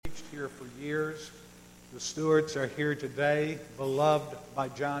here for years. The Stewarts are here today, beloved by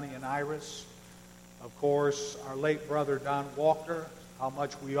Johnny and Iris. Of course, our late brother Don Walker, how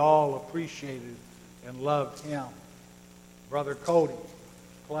much we all appreciated and loved him. Brother Cody,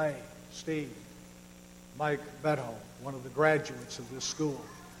 Clay, Steve, Mike Beto, one of the graduates of this school.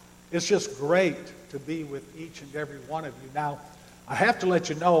 It's just great to be with each and every one of you. Now, I have to let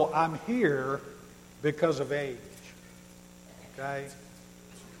you know I'm here because of age. Okay?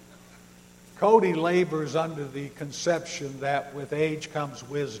 Cody labors under the conception that with age comes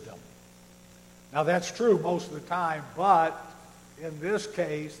wisdom. Now, that's true most of the time, but in this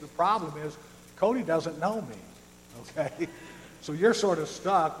case, the problem is Cody doesn't know me. Okay? So you're sort of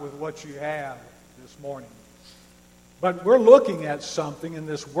stuck with what you have this morning. But we're looking at something in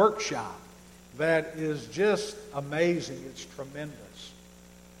this workshop that is just amazing. It's tremendous.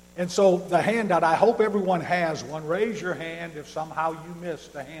 And so the handout, I hope everyone has one. Raise your hand if somehow you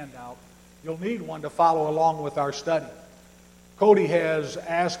missed the handout. You'll need one to follow along with our study. Cody has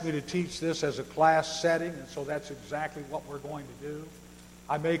asked me to teach this as a class setting, and so that's exactly what we're going to do.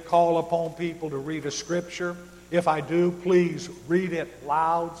 I may call upon people to read a scripture. If I do, please read it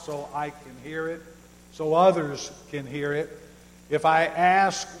loud so I can hear it, so others can hear it. If I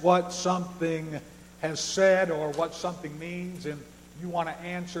ask what something has said or what something means and you want to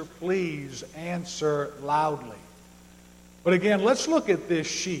answer, please answer loudly. But again, let's look at this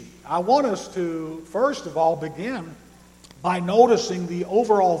sheet. I want us to, first of all, begin by noticing the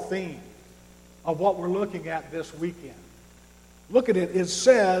overall theme of what we're looking at this weekend. Look at it. It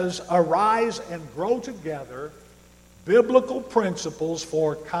says, arise and grow together, biblical principles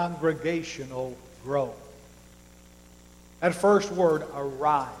for congregational growth. That first word,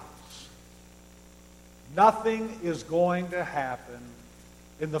 arise. Nothing is going to happen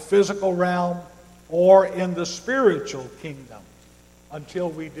in the physical realm or in the spiritual kingdom until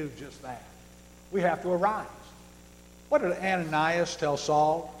we do just that. We have to arise. What did Ananias tell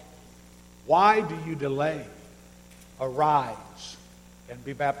Saul? Why do you delay? Arise and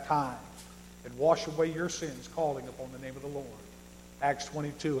be baptized and wash away your sins, calling upon the name of the Lord. Acts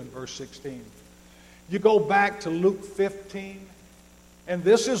 22 and verse 16. You go back to Luke 15, and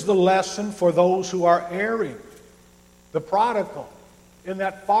this is the lesson for those who are erring. The prodigal in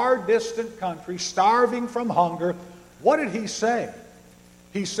that far distant country, starving from hunger, what did he say?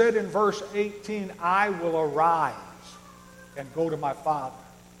 He said in verse 18, I will arise and go to my father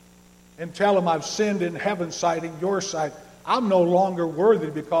and tell him I've sinned in heaven's sight, in your sight. I'm no longer worthy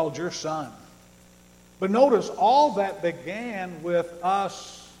to be called your son. But notice, all that began with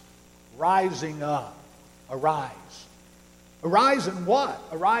us rising up. Arise. Arise and what?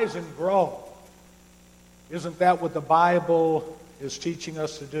 Arise and grow. Isn't that what the Bible is teaching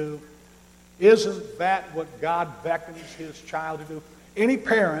us to do? Isn't that what God beckons his child to do? Any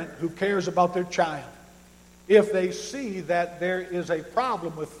parent who cares about their child, if they see that there is a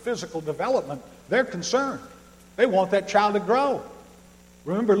problem with physical development, they're concerned. They want that child to grow.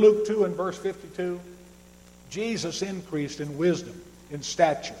 Remember Luke 2 and verse 52? Jesus increased in wisdom, in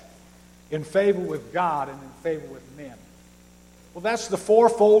stature, in favor with God and in favor with men. Well, that's the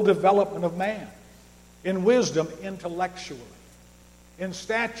fourfold development of man. In wisdom, intellectually. In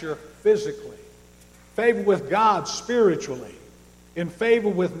stature, physically. Favor with God, spiritually. In favor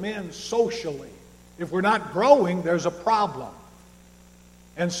with men, socially. If we're not growing, there's a problem.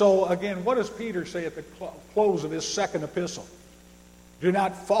 And so, again, what does Peter say at the close of his second epistle? Do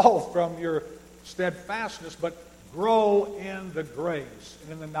not fall from your steadfastness, but grow in the grace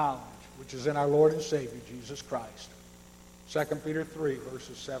and in the knowledge which is in our Lord and Savior, Jesus Christ. 2 Peter 3,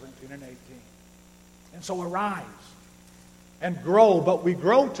 verses 17 and 18. And so arise and grow, but we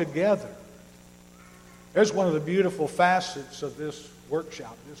grow together. There's one of the beautiful facets of this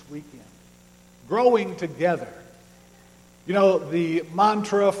workshop this weekend. Growing together. You know, the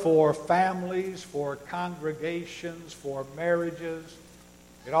mantra for families, for congregations, for marriages,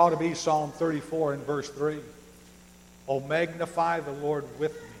 it ought to be Psalm 34 and verse 3. Oh, magnify the Lord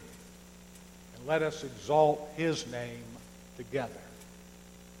with me, and let us exalt his name together.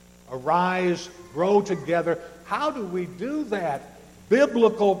 Arise, grow together. How do we do that?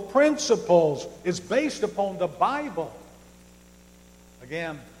 Biblical principles is based upon the Bible.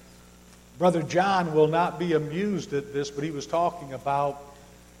 Again, Brother John will not be amused at this, but he was talking about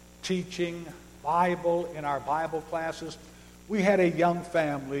teaching Bible in our Bible classes. We had a young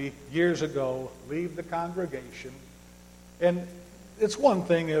family years ago leave the congregation. And it's one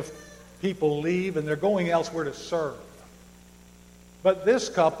thing if people leave and they're going elsewhere to serve. But this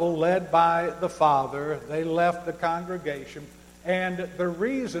couple, led by the father, they left the congregation. And the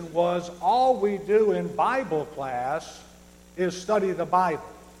reason was all we do in Bible class is study the Bible.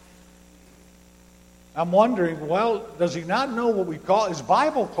 I'm wondering, well, does he not know what we call his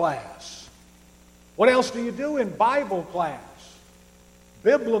Bible class? What else do you do in Bible class?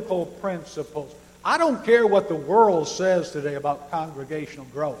 Biblical principles. I don't care what the world says today about congregational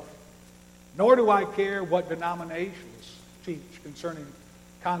growth, nor do I care what denominations teach concerning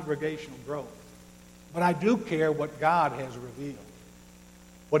congregational growth. But I do care what God has revealed,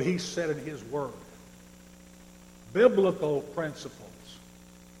 what He said in His Word. Biblical principles.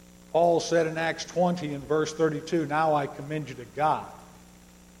 Paul said in Acts 20 and verse 32, "Now I commend you to God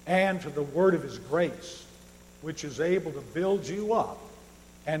and to the word of His grace, which is able to build you up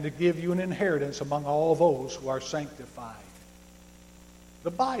and to give you an inheritance among all those who are sanctified."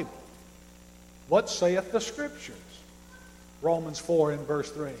 The Bible. What saith the Scriptures? Romans 4 and verse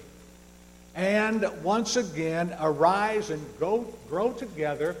 3. "And once again, arise and grow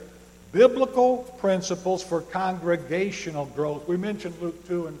together, biblical principles for congregational growth." We mentioned Luke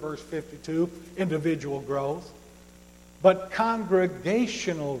 2 and verse 52, individual growth. But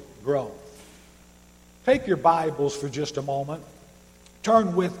congregational growth. Take your Bibles for just a moment.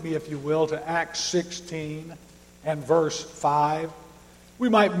 Turn with me, if you will, to Acts 16 and verse 5. We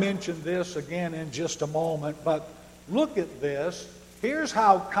might mention this again in just a moment, but look at this. Here's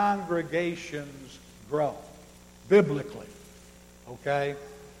how congregations grow, biblically. Okay?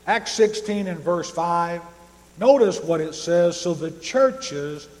 Acts 16 and verse 5. Notice what it says. "So the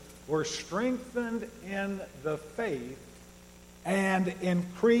churches were strengthened in the faith and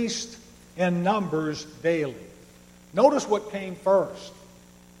increased in numbers daily." Notice what came first.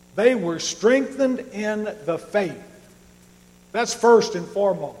 They were strengthened in the faith. That's first and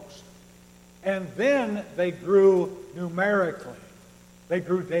foremost. And then they grew numerically. They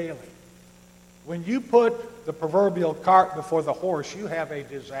grew daily. When you put the proverbial cart before the horse, you have a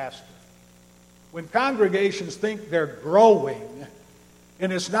disaster. When congregations think they're growing,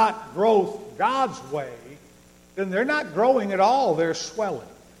 and it's not growth God's way, then they're not growing at all. They're swelling.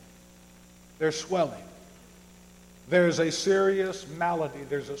 They're swelling. There's a serious malady.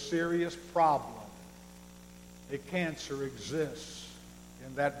 There's a serious problem. A cancer exists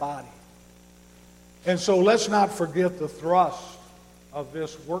in that body. And so let's not forget the thrust of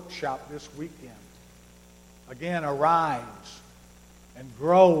this workshop this weekend. Again, arise and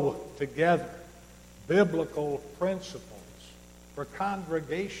grow together. Biblical principles for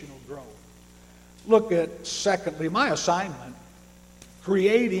congregational growth. Look at, secondly, my assignment,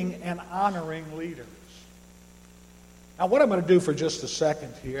 creating and honoring leaders. Now, what I'm going to do for just a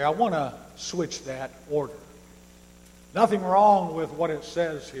second here, I want to switch that order. Nothing wrong with what it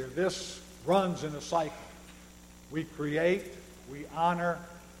says here. This runs in a cycle. We create, we honor,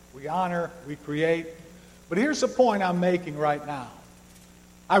 we create. But here's the point I'm making right now.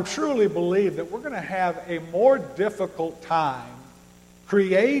 I truly believe that we're going to have a more difficult time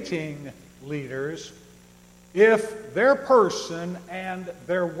creating leaders if their person and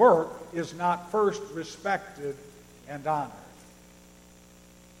their work is not first respected and honored.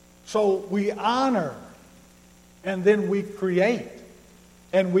 So we honor and then we create.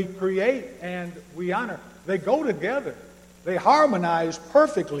 And we create and we honor. They go together. They harmonize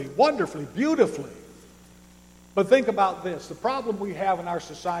perfectly, wonderfully, beautifully. But think about this. The problem we have in our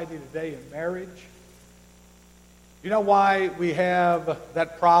society today in marriage, you know why we have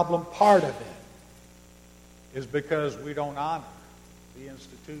that problem? Part of it is because we don't honor the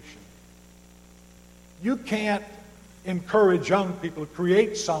institution. You can't encourage young people to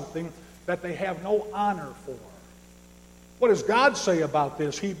create something that they have no honor for. What does God say about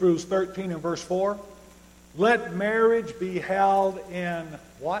this? Hebrews 13 and verse 4. "Let marriage be held in"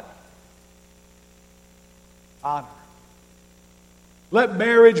 what? Honor. "Let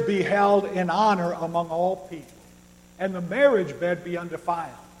marriage be held in honor among all people, and the marriage bed be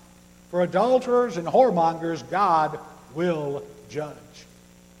undefiled. For adulterers and whoremongers God will judge."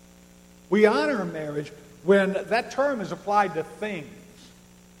 We honor marriage when that term is applied to things.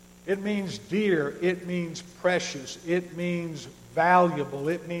 It means dear, it means precious, it means valuable,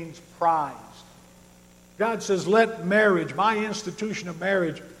 it means prized. God says, let marriage, my institution of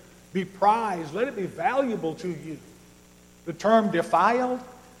marriage, be prized. Let it be valuable to you. The term defiled,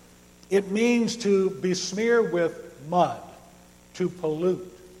 it means to besmear with mud, to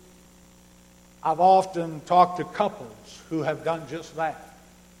pollute. I've often talked to couples who have done just that,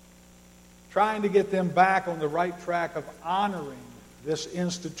 trying to get them back on the right track of honoring this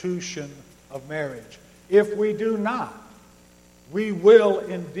institution of marriage. If we do not, we will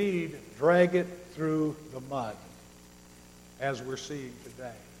indeed drag it through the mud, as we're seeing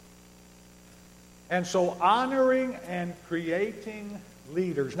today. And so honoring and creating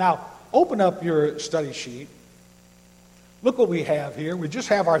leaders. Now, open up your study sheet. Look what we have here. We just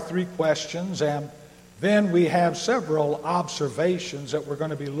have our 3 questions, and Then we have several observations that we're going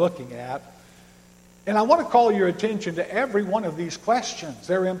to be looking at. And I want to call your attention to every one of these questions.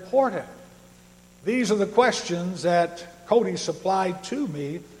 They're important. These are the questions that Cody supplied to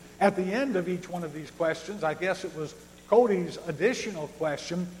me. At the end of each one of these questions, I guess it was Cody's additional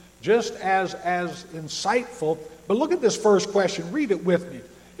question, just as insightful. But look at this first question. Read it with me.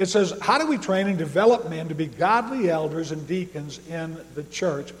 It says, how do we train and develop men to be godly elders and deacons in the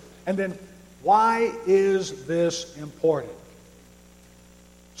church? And then, why is this important?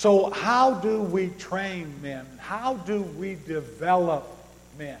 So how do we train men? How do we develop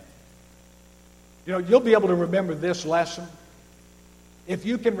men? You know, you'll be able to remember this lesson if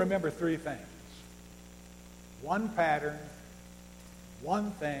you can remember three things. One pattern,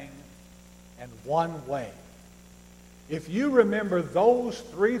 one thing, and one way. If you remember those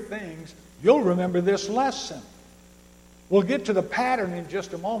three things, you'll remember this lesson. We'll get to the pattern in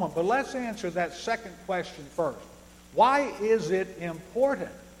just a moment, but let's answer that second question first. Why is it important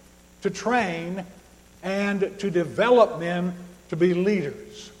to train and to develop men to be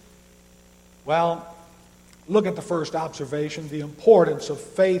leaders? Well, look at the first observation. The importance of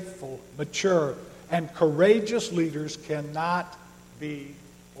faithful, mature, and courageous leaders cannot be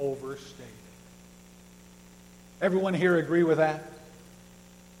overstated. Everyone here agree with that?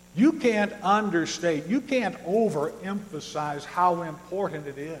 You can't understate, you can't overemphasize how important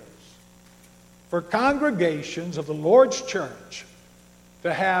it is for congregations of the Lord's church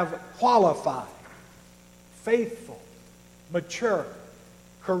to have qualified, faithful, mature,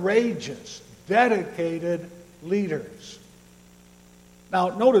 courageous, dedicated leaders. Now,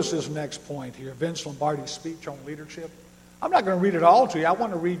 notice this next point here, Vince Lombardi's speech on leadership. I'm not going to read it all to you. I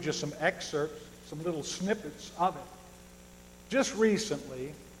want to read just some excerpts, some little snippets of it. Just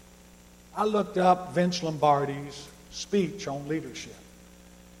recently, I looked up Vince Lombardi's speech on leadership.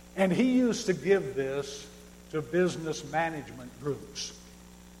 And he used to give this to business management groups.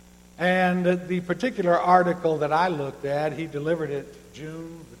 And the particular article that I looked at, he delivered it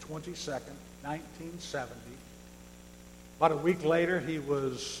June the 22nd, 1970. About a week later, he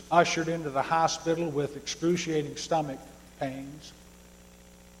was ushered into the hospital with excruciating stomach pains.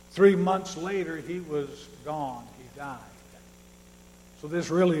 3 months later, he was gone. He died. So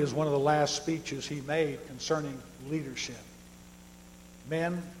this really is one of the last speeches he made concerning leadership.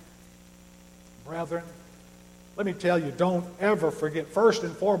 Men, brethren, let me tell you, don't ever forget, first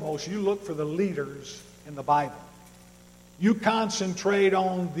and foremost, you look for the leaders in the Bible. You concentrate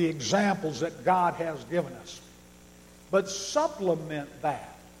on the examples that God has given us. But supplement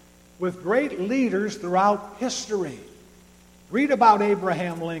that with great leaders throughout history. Read about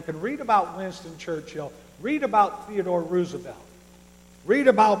Abraham Lincoln. Read about Winston Churchill. Read about Theodore Roosevelt. Read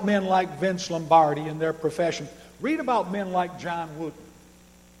about men like Vince Lombardi in their profession. Read about men like John Wooden.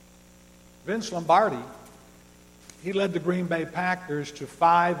 Vince Lombardi, he led the Green Bay Packers to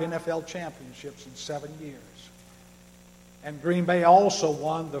 5 NFL championships in 7 years. And Green Bay also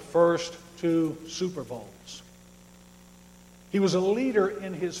won the first 2 Super Bowls. He was a leader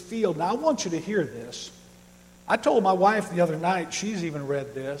in his field. Now, I want you to hear this. I told my wife the other night, she's even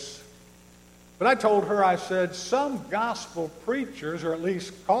read this, but I told her, I said, some gospel preachers, or at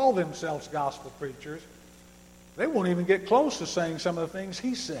least call themselves gospel preachers, they won't even get close to saying some of the things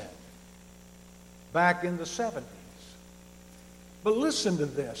he said back in the 70s. But listen to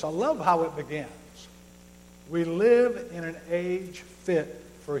this. I love how it begins. We live in an age fit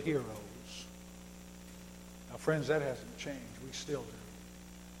for heroes. Now, friends, that hasn't changed. We still do.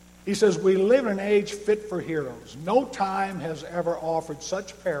 He says, we live in an age fit for heroes. No time has ever offered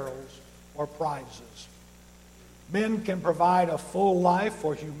such perils or prizes. Men can provide a full life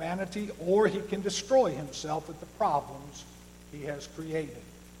for humanity, or he can destroy himself with the problems he has created.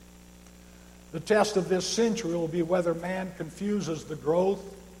 The test of this century will be whether man confuses the growth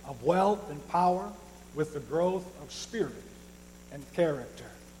of wealth and power with the growth of spirit and character.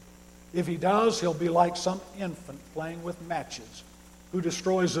 If he does, he'll be like some infant playing with matches who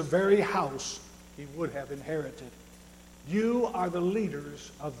destroys the very house he would have inherited. You are the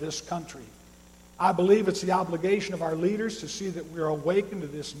leaders of this country. I believe it's the obligation of our leaders to see that we are awakened to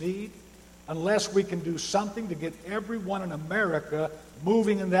this need. Unless we can do something to get everyone in America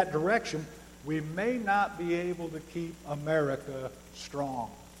moving in that direction, we may not be able to keep America strong.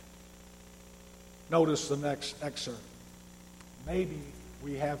 Notice the next excerpt. Maybe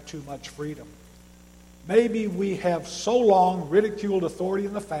we have too much freedom. Maybe we have so long ridiculed authority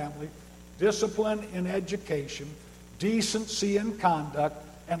in the family, discipline in education, decency in conduct,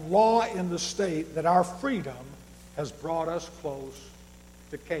 and law in the state that our freedom has brought us close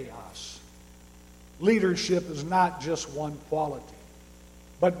to chaos. Leadership is not just one quality.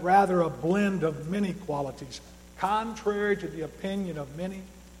 but rather a blend of many qualities. Contrary to the opinion of many,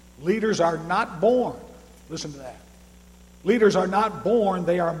 leaders are not born. Listen to that. Leaders are not born,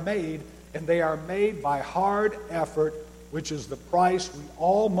 they are made, and they are made by hard effort, which is the price we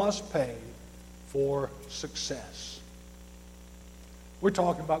all must pay for success. We're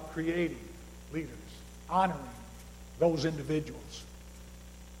talking about creating leaders, honoring those individuals.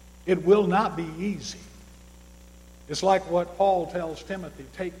 It will not be easy. It's like what Paul tells Timothy,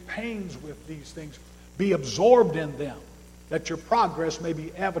 take pains with these things, be absorbed in them, that your progress may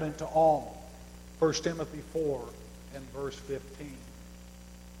be evident to all. 1 Timothy 4 and verse 15.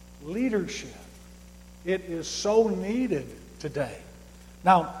 Leadership, it is so needed today.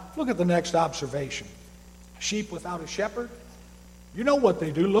 Now, look at the next observation. Sheep without a shepherd, you know what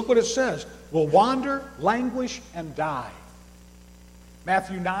they do. Look what it says. Will wander, languish, and die.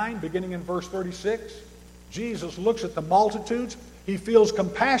 Matthew 9, beginning in verse 36, Jesus looks at the multitudes. He feels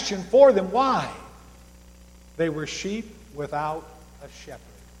compassion for them. Why? They were sheep without a shepherd.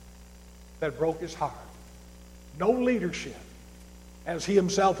 That broke his heart. No leadership. As he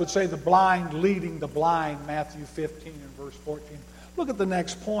himself would say, the blind leading the blind, Matthew 15 and verse 14. Look at the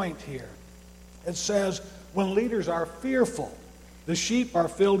next point here. It says, when leaders are fearful, the sheep are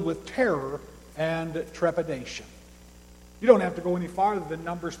filled with terror and trepidation. You don't have to go any farther than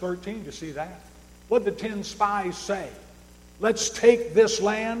Numbers 13 to see that. What did the 10 spies say? Let's take this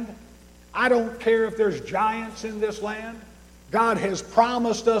land. I don't care if there's giants in this land. God has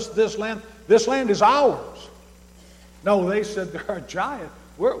promised us this land. This land is ours. No, they said there are giants.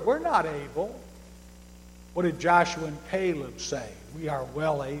 We're not able. What did Joshua and Caleb say? We are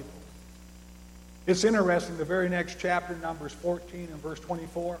well able. It's interesting, the very next chapter, Numbers 14 and verse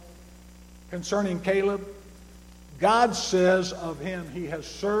 24, concerning Caleb, God says of him, he has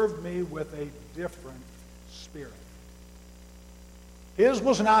served me with a different spirit. His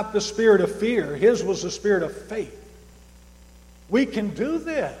was not the spirit of fear. His was the spirit of faith. We can do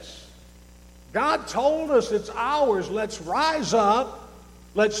this. God told us it's ours. Let's rise up.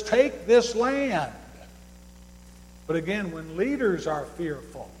 Let's take this land. But again, when leaders are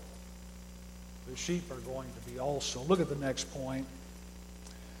fearful, the sheep are going to be also. Look at the next point.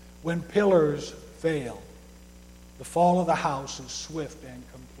 When pillars fail, the fall of the house is swift and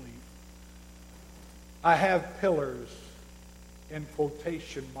complete. I have pillars in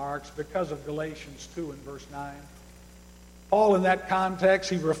quotation marks because of Galatians 2 and verse 9. Paul, in that context,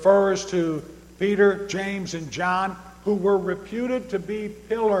 he refers to Peter, James, and John, who were reputed to be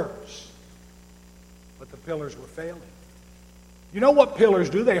pillars. But the pillars were failing. You know what pillars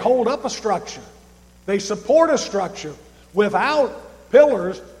do? They hold up a structure. They support a structure. Without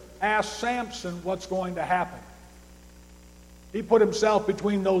pillars, ask Samson what's going to happen. He put himself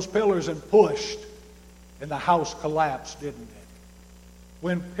between those pillars and pushed, and the house collapsed, didn't it?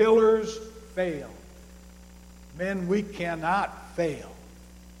 When pillars fail, men, we cannot fail.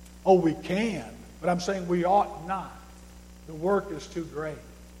 Oh, we can, but I'm saying we ought not. The work is too great.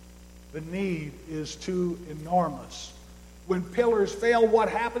 The need is too enormous. When pillars fail, what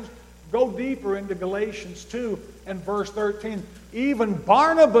happens? Go deeper into Galatians 2 and verse 13. Even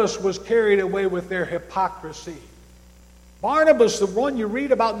Barnabas was carried away with their hypocrisy. Barnabas, the one you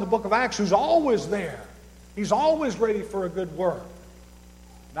read about in the book of Acts, who's always there. He's always ready for a good work.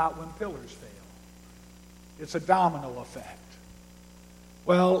 Not when pillars fail. It's a domino effect.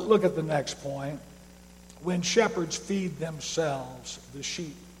 Well, look at the next point. When shepherds feed themselves, the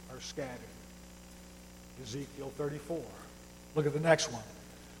sheep are scattered. Ezekiel 34. Look at the next one.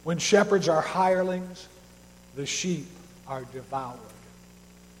 When shepherds are hirelings, the sheep are devoured.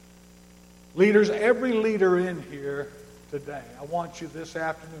 Leaders, every leader in here today, I want you this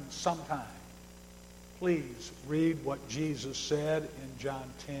afternoon sometime, please read what Jesus said in John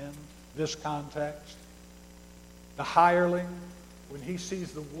 10, this context. The hireling, when he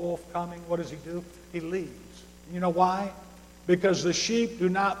sees the wolf coming, what does he do? He leaves. You know why? Because the sheep do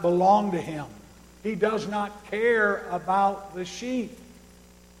not belong to him. He does not care about the sheep.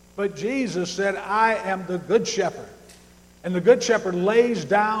 But Jesus said, I am the good shepherd. And the good shepherd lays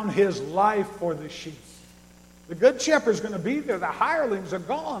down his life for the sheep. The good shepherd's going to be there. The hirelings are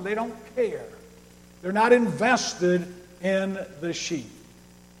gone. They don't care. They're not invested in the sheep.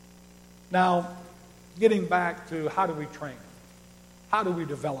 Now, getting back to how do we train them? How do we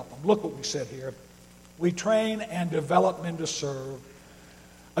develop them? Look what we said here. We train and develop men to serve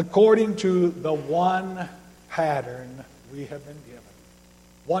according to the one pattern we have been given.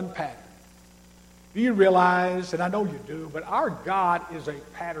 One pattern. Do you realize, and I know you do, but our God is a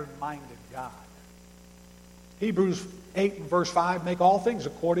pattern-minded God. Hebrews 8 and verse 5 make all things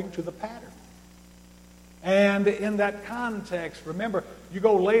according to the pattern. And in that context, remember, you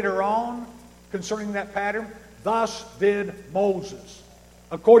go later on concerning that pattern, thus did Moses.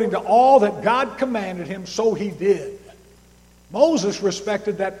 According to all that God commanded him, so he did. Moses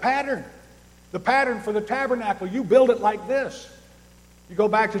respected that pattern. The pattern for the tabernacle, you build it like this. You go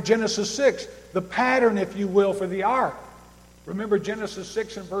back to Genesis 6, the pattern, if you will, for the ark. Remember Genesis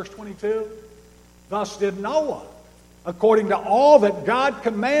 6 and verse 22? Thus did Noah. According to all that God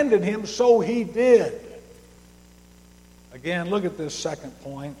commanded him, so he did. Again, look at this second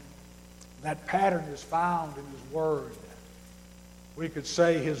point. That pattern is found in his word. We could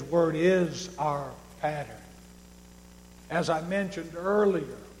say his word is our pattern. As I mentioned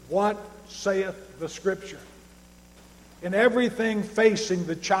earlier, what saith the Scripture? In everything facing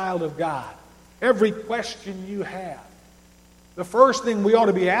the child of God, every question you have, the first thing we ought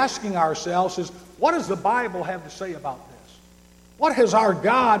to be asking ourselves is, what does the Bible have to say about this? What has our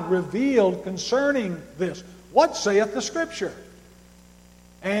God revealed concerning this? What saith the Scripture?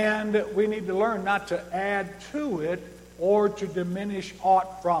 And we need to learn not to add to it or to diminish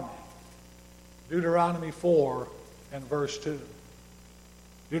aught from it. Deuteronomy 4 and verse 2.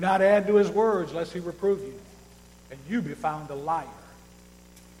 Do not add to his words, lest he reprove you, and you be found a liar.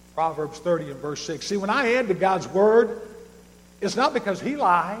 Proverbs 30 and verse 6. See, when I add to God's word, it's not because he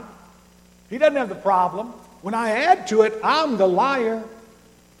lied. He doesn't have the problem. When I add to it, I'm the liar.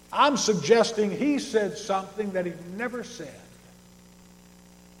 I'm suggesting he said something that he never said.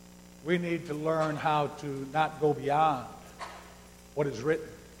 We need to learn how to not go beyond what is written.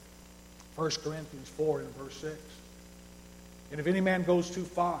 1 Corinthians 4 and verse 6. And if any man goes too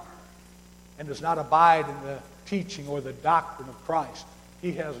far and does not abide in the teaching or the doctrine of Christ,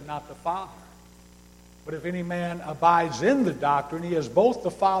 he has not the Father. But if any man abides in the doctrine, he has both the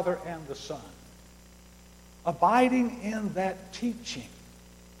Father and the Son. Abiding in that teaching.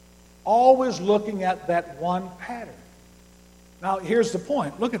 Always looking at that one pattern. Now, here's the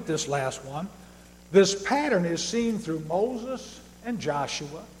point. Look at this last one. This pattern is seen through Moses and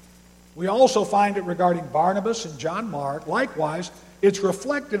Joshua. We also find it regarding Barnabas and John Mark. Likewise, it's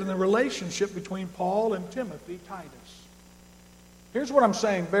reflected in the relationship between Paul and Timothy Titus. Here's what I'm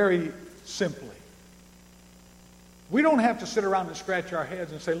saying very simply. We don't have to sit around and scratch our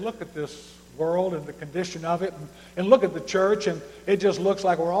heads and say, look at this world and the condition of it, and look at the church, and it just looks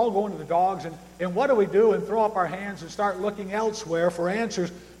like we're all going to the dogs, and what do we do? And throw up our hands and start looking elsewhere for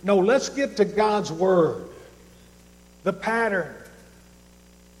answers. No, let's get to God's word. The pattern.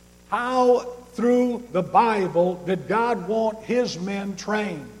 How, through the Bible, did God want his men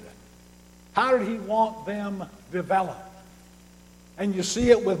trained? How did he want them developed? And you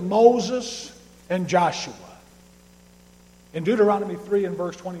see it with Moses and Joshua. In Deuteronomy 3 and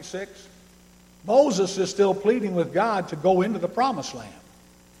verse 26, Moses is still pleading with God to go into the promised land.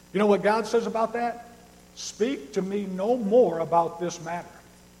 You know what God says about that? Speak to me no more about this matter.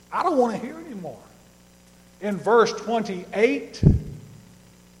 I don't want to hear anymore. In verse 28,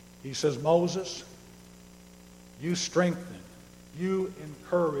 he says, Moses, you strengthen, you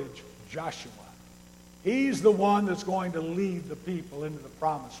encourage Joshua. He's the one that's going to lead the people into the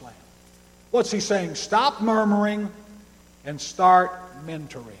promised land. What's he saying? Stop murmuring and start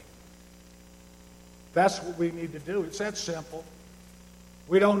mentoring. That's what we need to do. It's that simple.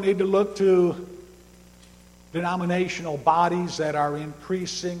 We don't need to look to denominational bodies that are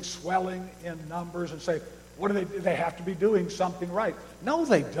increasing, swelling in numbers and say, what do they have to be doing something right? No,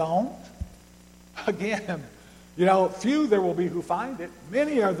 they don't. Again, few there will be who find it.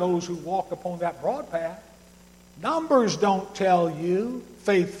 Many are those who walk upon that broad path. Numbers don't tell you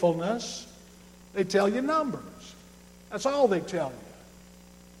faithfulness. They tell you numbers. That's all they tell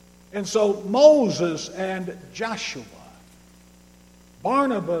you. And so Moses and Joshua,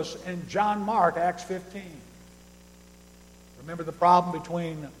 Barnabas and John Mark, Acts 15. Remember the problem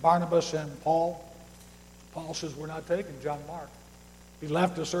between Barnabas and Paul? Paul says, we're not taking John Mark. He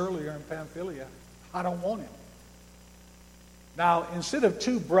left us earlier in Pamphylia. I don't want him. Now, instead of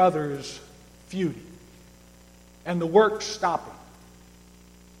two brothers feuding and the work stopping,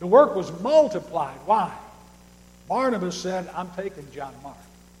 the work was multiplied. Why? Barnabas said, I'm taking John Mark.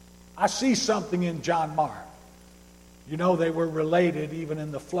 I see something in John Mark. They were related even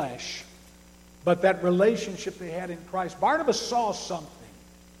in the flesh. But that relationship they had in Christ, Barnabas saw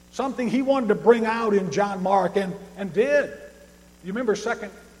something he wanted to bring out in John Mark and did. You remember 2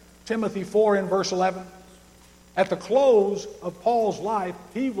 Timothy 4 in verse 11? At the close of Paul's life,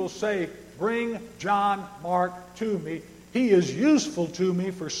 he will say, bring John Mark to me. He is useful to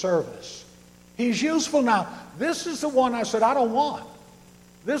me for service. He's useful now. This is the one I said I don't want.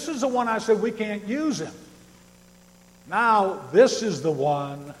 This is the one I said we can't use him. Now, this is the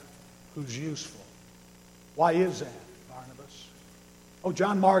one who's useful. Why is that, Barnabas? Oh,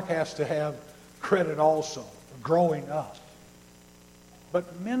 John Mark has to have credit also for growing up.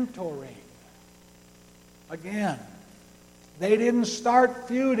 But mentoring, again, they didn't start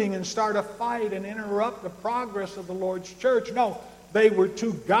feuding and start a fight and interrupt the progress of the Lord's church. No, they were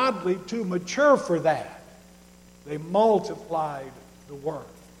too godly, too mature for that. They multiplied the work.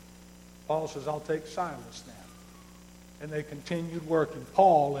 Paul says, I'll take Silas then. And they continued working.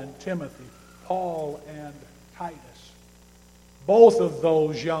 Paul and Timothy, Paul and Titus. Both of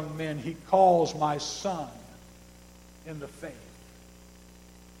those young men he calls my son in the faith.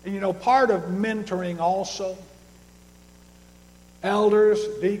 And you know, part of mentoring also, elders,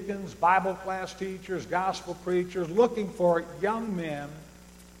 deacons, Bible class teachers, gospel preachers, looking for young men.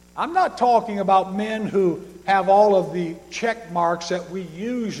 I'm not talking about men who have all of the check marks that we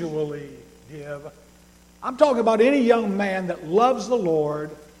usually give. I'm talking about any young man that loves the Lord,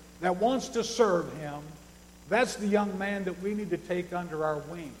 that wants to serve Him. That's the young man that we need to take under our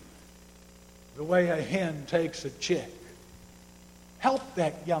wing, the way a hen takes a chick. Help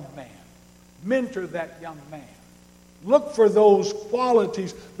that young man. Mentor that young man. Look for those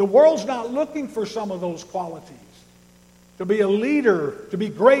qualities. The world's not looking for some of those qualities. To be a leader, to be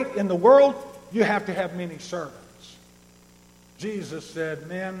great in the world, you have to have many servants. Jesus said,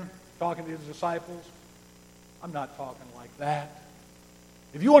 men, talking to His disciples, I'm not talking like that.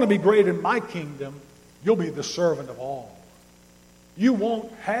 If you want to be great in my kingdom, you'll be the servant of all. You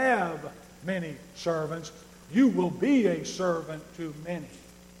won't have many servants. You will be a servant to many.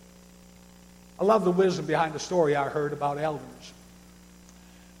 I love the wisdom behind the story I heard about elders.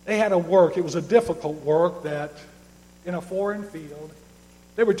 They had a work. It was a difficult work that in a foreign field,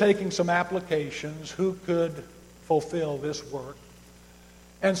 they were taking some applications who could fulfill this work.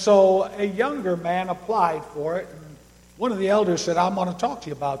 And so a younger man applied for it. And one of the elders said, I'm going to talk to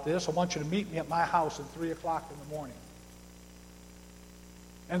you about this. I want you to meet me at my house at 3 o'clock in the morning.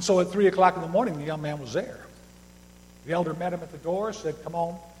 And so at 3 o'clock in the morning, the young man was there. The elder met him at the door, said, come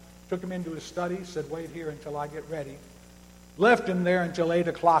on. Took him into his study, said, wait here until I get ready. Left him there until 8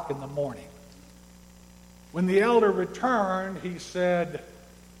 o'clock in the morning. When the elder returned, he said,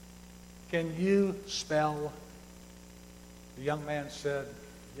 can you spell? The young man said,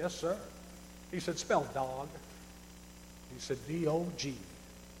 yes, sir. He said, spell dog. He said, D-O-G.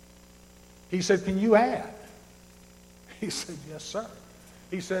 He said, can you add? He said, yes, sir.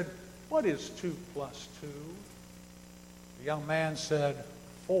 He said, what is 2 plus 2? The young man said,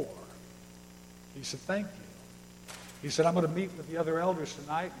 4. He said, thank you. He said, I'm going to meet with the other elders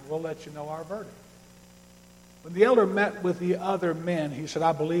tonight, and we'll let you know our verdict. When the elder met with the other men, he said,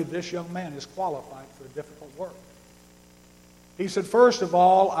 I believe this young man is qualified for a difficult work. He said, first of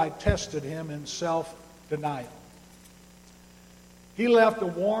all, I tested him in self-denial. He left a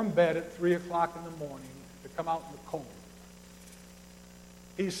warm bed at 3 o'clock in the morning to come out in the cold.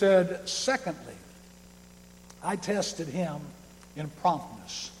 He said, secondly, I tested him in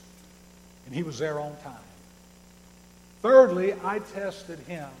promptness, and he was there on time. Thirdly, I tested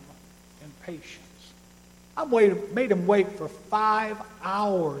him in patience. I made him wait for 5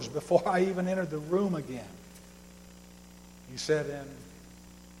 hours before I even entered the room again. He said, and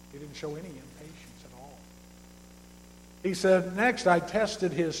he didn't show any impatience at all. He said, next I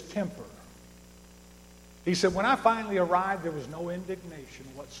tested his temper. He said, when I finally arrived, there was no indignation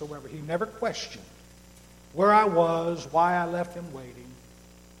whatsoever. He never questioned where I was, why I left him waiting.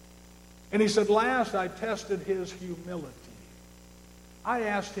 And he said, last I tested his humility. I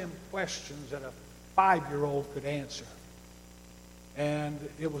asked him questions that a 5-year-old could answer. And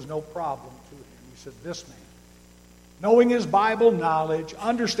it was no problem to him. He said, this man, knowing his Bible knowledge,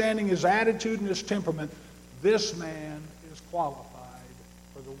 understanding his attitude and his temperament, this man is qualified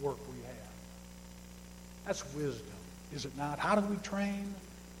for the work we have. That's wisdom, is it not? How do we train?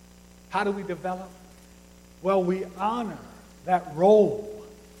 How do we develop? Well, we honor that role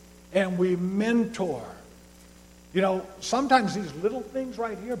and we mentor. You know, sometimes these little things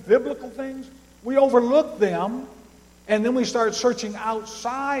right here, biblical things, we overlook them and then we start searching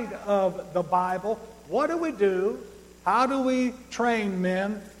outside of the Bible. What do we do? How do we train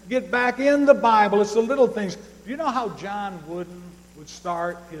men? Get back in the Bible. It's the little things. Do you know how John Wooden would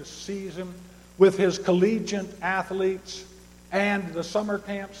start his season with his collegiate athletes and the summer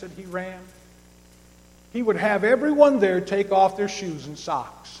camps that he ran? He would have everyone there take off their shoes and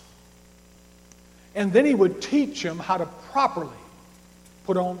socks. And then he would teach them how to properly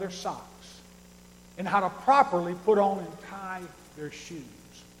put on their socks and how to properly put on and tie their shoes.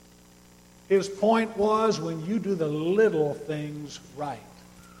 His point was, when you do the little things right,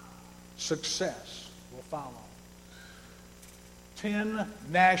 success will follow. 10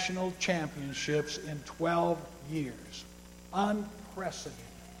 national championships in 12 years. Unprecedented.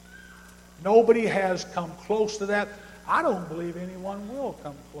 Nobody has come close to that. I don't believe anyone will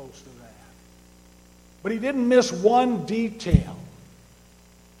come close to that. But he didn't miss one detail.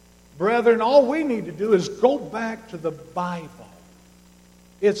 Brethren, all we need to do is go back to the Bible.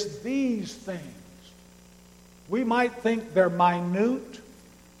 It's these things. We might think they're minute.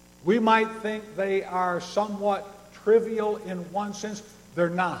 We might think they are somewhat trivial in one sense. They're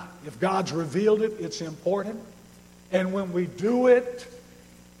not. If God's revealed it, it's important. And when we do it,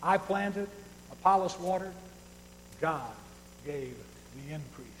 I planted, Apollos watered, God gave the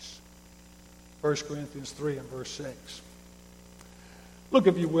increase. 1 Corinthians 3 and verse 6. Look,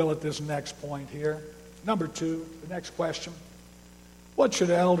 if you will, at this next point here. Number 2, the next question. What should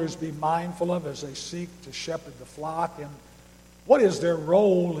elders be mindful of as they seek to shepherd the flock? And what is their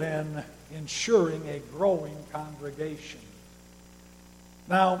role in ensuring a growing congregation?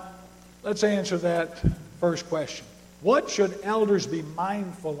 Now, let's answer that first question. What should elders be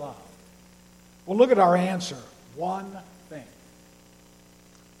mindful of? Well, look at our answer. One thing.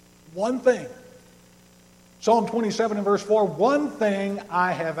 One thing. Psalm 27 and verse 4, one thing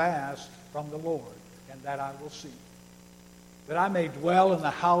I have asked from the Lord, and that I will seek, that I may dwell in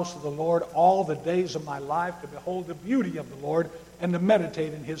the house of the Lord all the days of my life, to behold the beauty of the Lord and to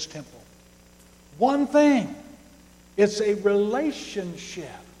meditate in his temple. One thing. It's a relationship.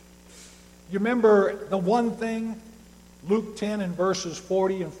 You remember the one thing, Luke 10 and verses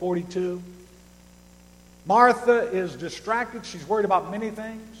 40 and 42? Martha is distracted. She's worried about many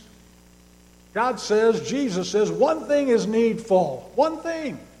things. God says, Jesus says, one thing is needful. One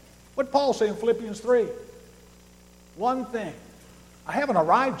thing. What did Paul say in Philippians 3? One thing. I haven't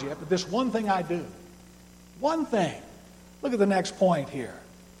arrived yet, but this one thing I do. One thing. Look at the next point here.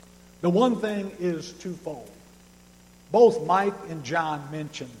 The one thing is twofold. Both Mike and John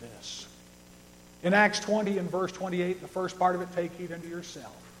mentioned this. In Acts 20 and verse 28, the first part of it, take heed unto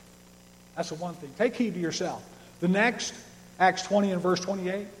yourself. That's the one thing. Take heed to yourself. The next, Acts 20 and verse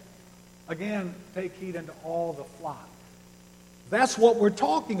 28, again, take heed unto all the flock. That's what we're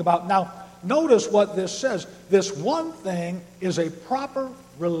talking about. Now, notice what this says. This one thing is a proper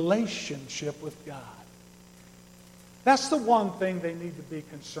relationship with God. That's the one thing they need to be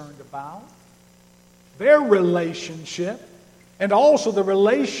concerned about. Their relationship, and also the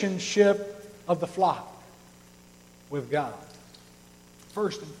relationship of the flock with God.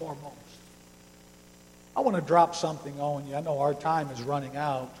 First and foremost. I want to drop something on you. I know our time is running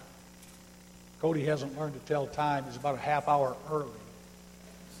out. Cody hasn't learned to tell time. He's about a half hour early.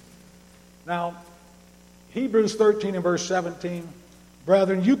 Now, Hebrews 13 and verse 17.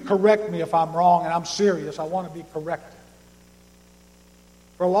 Brethren, you correct me if I'm wrong, and I'm serious. I want to be corrected.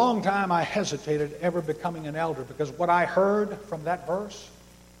 For a long time, I hesitated ever becoming an elder because what I heard from that verse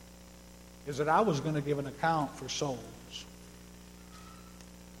is that I was going to give an account for souls.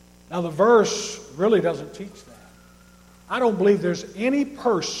 Now, the verse really doesn't teach that. I don't believe there's any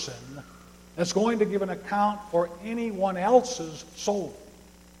person that's going to give an account for anyone else's soul.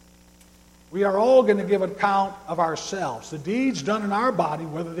 We are all going to give an account of ourselves. The deeds done in our body,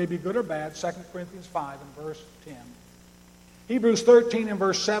 whether they be good or bad, 2 Corinthians 5 and verse 10. Hebrews 13 and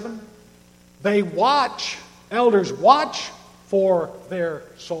verse 7, they watch, elders watch for their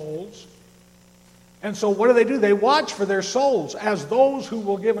souls. And so what do? They watch for their souls as those who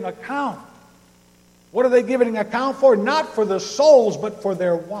will give an account. What are they giving an account for? Not for the souls, but for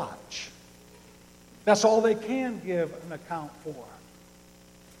their watch. That's all they can give an account for.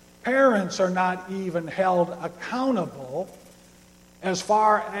 Parents are not even held accountable as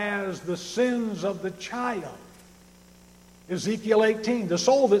far as the sins of the child. Ezekiel 18, the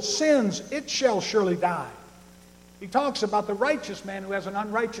soul that sins, it shall surely die. He talks about the righteous man who has an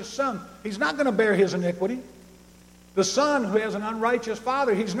unrighteous son. He's not going to bear his iniquity. The son who has an unrighteous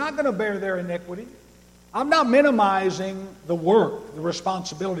father, he's not going to bear their iniquity. I'm not minimizing the work, the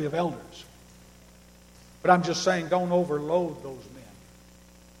responsibility of elders. But I'm just saying don't overload those men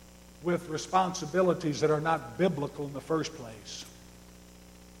with responsibilities that are not biblical in the first place.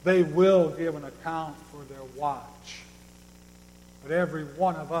 They will give an account for their watch. But every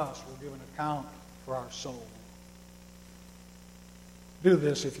one of us will give an account for our soul. Do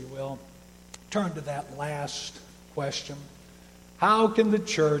this, if you will. Turn to that last question. How can the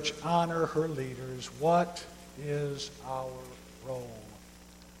church honor her leaders? What is our role?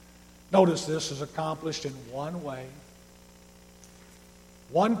 Notice this is accomplished in one way.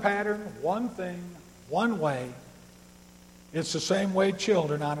 One pattern, one thing, one way. It's the same way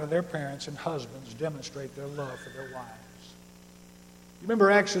children honor their parents and husbands demonstrate their love for their wives. You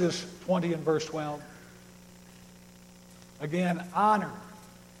remember Exodus 20 and verse 12? Again, honor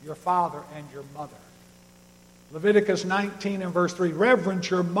your father and your mother. Leviticus 19 and verse 3, reverence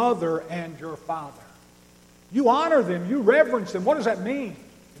your mother and your father. You honor them, you reverence them. What does that mean?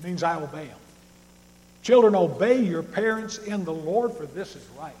 It means I obey them. Children, obey your parents in the Lord, for this is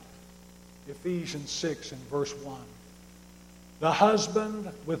right. Ephesians 6 and verse 1. The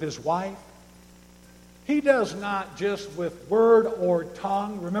husband with his wife, he does not just with word or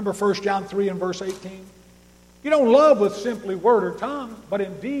tongue. Remember 1 John 3 and verse 18? You don't love with simply word or tongue, but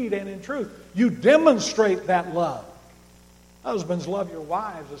in deed and in truth. You demonstrate that love. Husbands, love your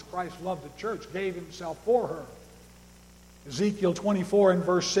wives as Christ loved the church, gave himself for her. Ezekiel 24 and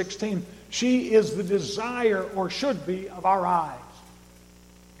verse 16. She is the desire, or should be, of our eyes.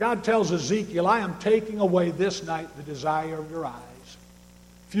 God tells Ezekiel, I am taking away this night the desire of your eyes.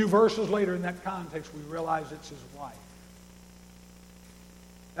 A few verses later in that context, we realize it's his wife.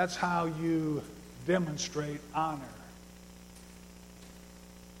 That's how you demonstrate honor.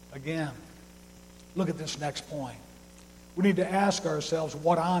 Again, look at this next point. We need to ask ourselves,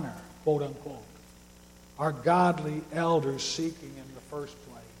 what honor, quote unquote, are godly elders seeking in the first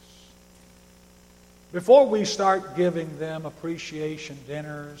place? Before we start giving them appreciation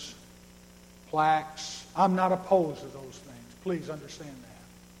dinners, plaques, I'm not opposed to those things. Please understand that.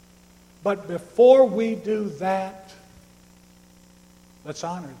 But before we do that, let's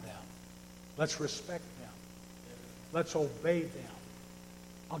honor them. Let's respect them. Let's obey them.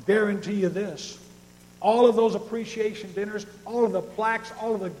 I'll guarantee you this. All of those appreciation dinners, all of the plaques,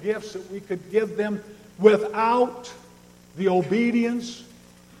 all of the gifts that we could give them, without the obedience,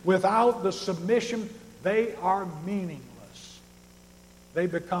 without the submission, they are meaningless. They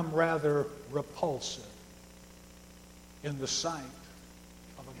become rather repulsive in the sight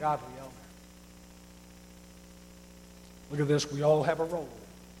of a godly elder. Look at this. We all have a role.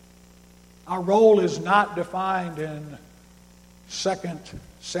 Our role is not defined in 2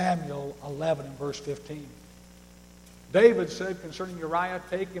 Samuel 11 and verse 15. David said concerning Uriah,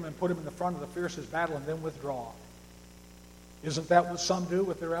 take him and put him in the front of the fiercest battle and then withdraw. Isn't that what some do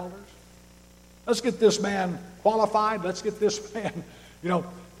with their elders? Let's get this man qualified. Let's get this man,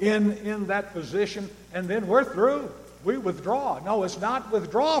 in that position, and then we're through. We withdraw. No, it's not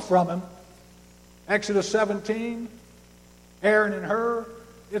withdraw from him. Exodus 17, Aaron and Hur,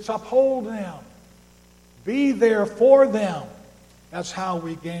 it's uphold them. Be there for them. That's how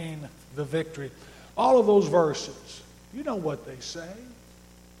we gain the victory. All of those verses, you know what they say.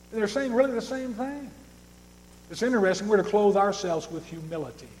 They're saying really the same thing. It's interesting. We're to clothe ourselves with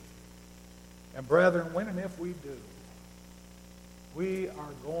humility. And brethren, when and if we do, we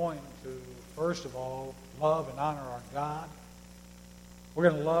are going to, first of all, love and honor our God. We're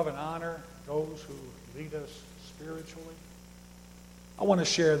going to love and honor those who lead us spiritually. I want to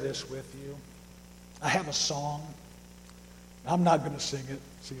share this with you. I have a song. I'm not going to sing it,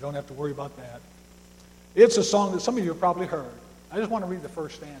 so you don't have to worry about that. It's a song that some of you have probably heard. I just want to read the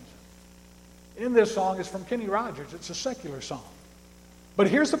first stanza. In this song, it's from Kenny Rogers. It's a secular song. But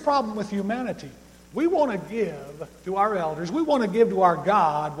here's the problem with humanity. We want to give to our elders, we want to give to our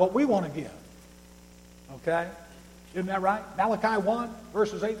God what we want to give. Okay? Isn't that right? Malachi 1,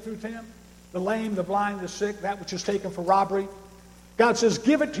 verses 8 through 10. The lame, the blind, the sick, that which is taken for robbery. God says,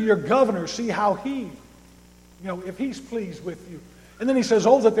 give it to your governor. See how he, if he's pleased with you. And then he says,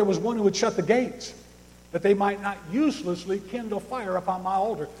 oh, that there was one who would shut the gates, that they might not uselessly kindle fire upon my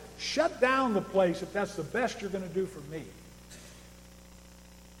altar. Shut down the place if that's the best you're going to do for me.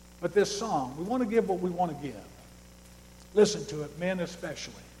 But this song, we want to give what we want to give. Listen to it, men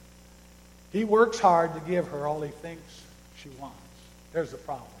especially. He works hard to give her all he thinks she wants. There's the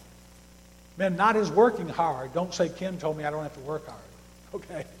problem. Men, not his working hard. Don't say Ken told me I don't have to work hard.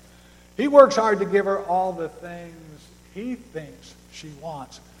 Okay? He works hard to give her all the things he thinks she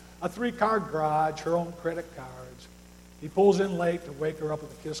wants. A 3-card garage, her own credit cards. He pulls in late to wake her up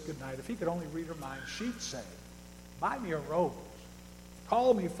with a kiss goodnight. If he could only read her mind, she'd say, buy me a rose.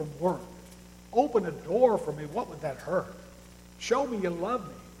 Call me from work. Open a door for me. What would that hurt? Show me you love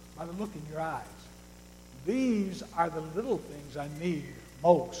me by the look in your eyes. These are the little things I need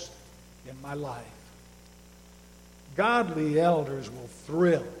most in my life. Godly elders will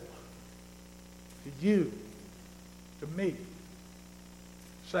thrill to you, to me,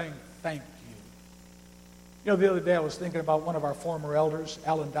 saying thank you. The other day I was thinking about one of our former elders,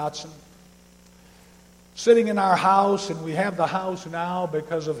 Alan Dotson, sitting in our house, and we have the house now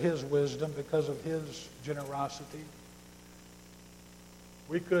because of his wisdom, because of his generosity.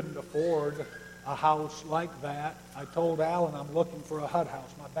 We couldn't afford a house like that. I told Alan I'm looking for a HUD house.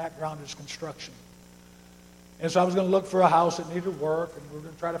 My background is construction. And so I was going to look for a house that needed work, and we were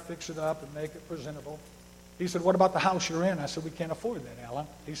going to try to fix it up and make it presentable. He said, what about the house you're in? I said, we can't afford that, Alan.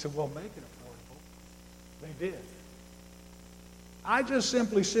 He said, well, make it affordable. They did. I just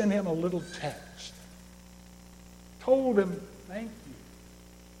simply sent him a little text. Told him, thank you.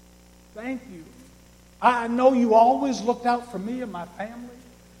 Thank you. I know you always looked out for me and my family.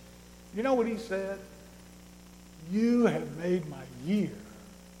 You know what he said? You have made my year.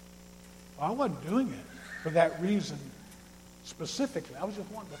 Well, I wasn't doing it for that reason specifically. I was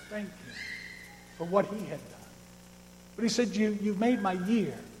just wanting to thank him for what he had done. But he said, you've made my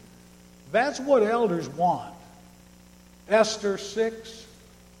year. That's what elders want. Esther 6.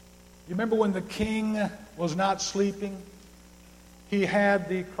 You remember when the king was not sleeping? He had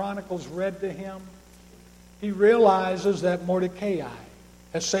the Chronicles read to him. He realizes that Mordecai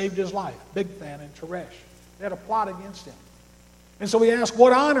has saved his life. Bigthan and Teresh. They had a plot against him. And so he asked,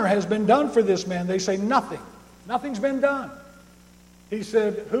 what honor has been done for this man? They say, nothing. Nothing's been done. He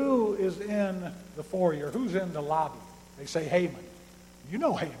said, who is in the foyer? Who's in the lobby? They say, Haman. You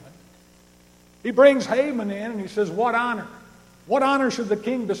know Haman. He brings Haman in and he says, what honor? What honor should the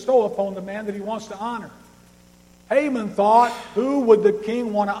king bestow upon the man that he wants to honor? Haman thought, who would the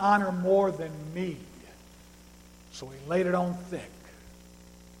king want to honor more than me? So he laid it on thick.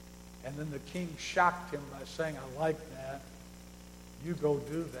 And then the king shocked him by saying, I like that. You go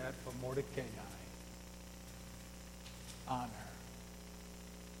do that for Mordecai. Honor.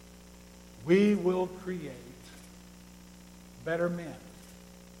 We will create better men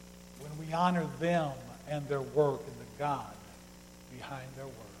when we honor them and their work and the God behind their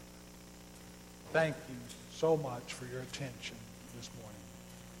work. Thank you so much for your attention this morning.